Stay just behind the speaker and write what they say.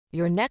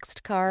Your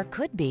next car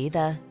could be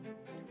the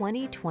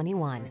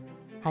 2021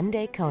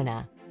 Hyundai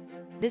Kona.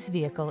 This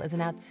vehicle is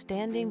an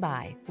outstanding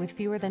buy with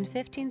fewer than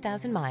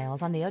 15,000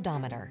 miles on the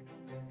odometer.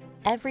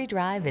 Every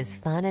drive is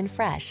fun and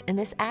fresh in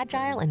this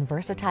agile and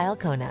versatile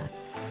Kona.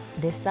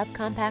 This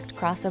subcompact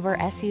crossover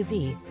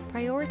SUV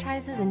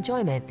prioritizes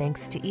enjoyment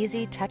thanks to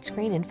easy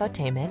touchscreen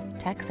infotainment,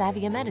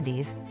 tech-savvy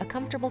amenities, a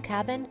comfortable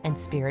cabin, and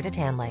spirited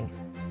handling.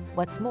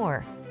 What's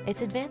more,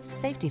 its advanced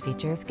safety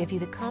features give you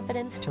the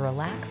confidence to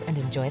relax and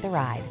enjoy the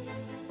ride.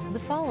 The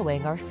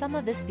following are some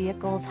of this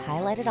vehicle's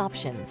highlighted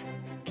options: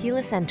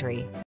 keyless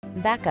entry,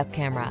 backup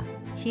camera,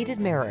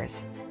 heated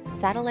mirrors,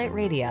 satellite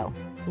radio,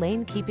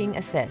 lane keeping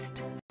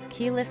assist,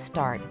 keyless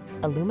start,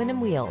 aluminum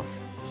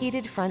wheels,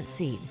 heated front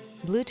seat,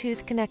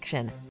 Bluetooth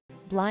connection,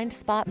 blind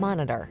spot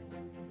monitor.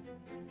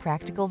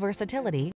 Practical versatility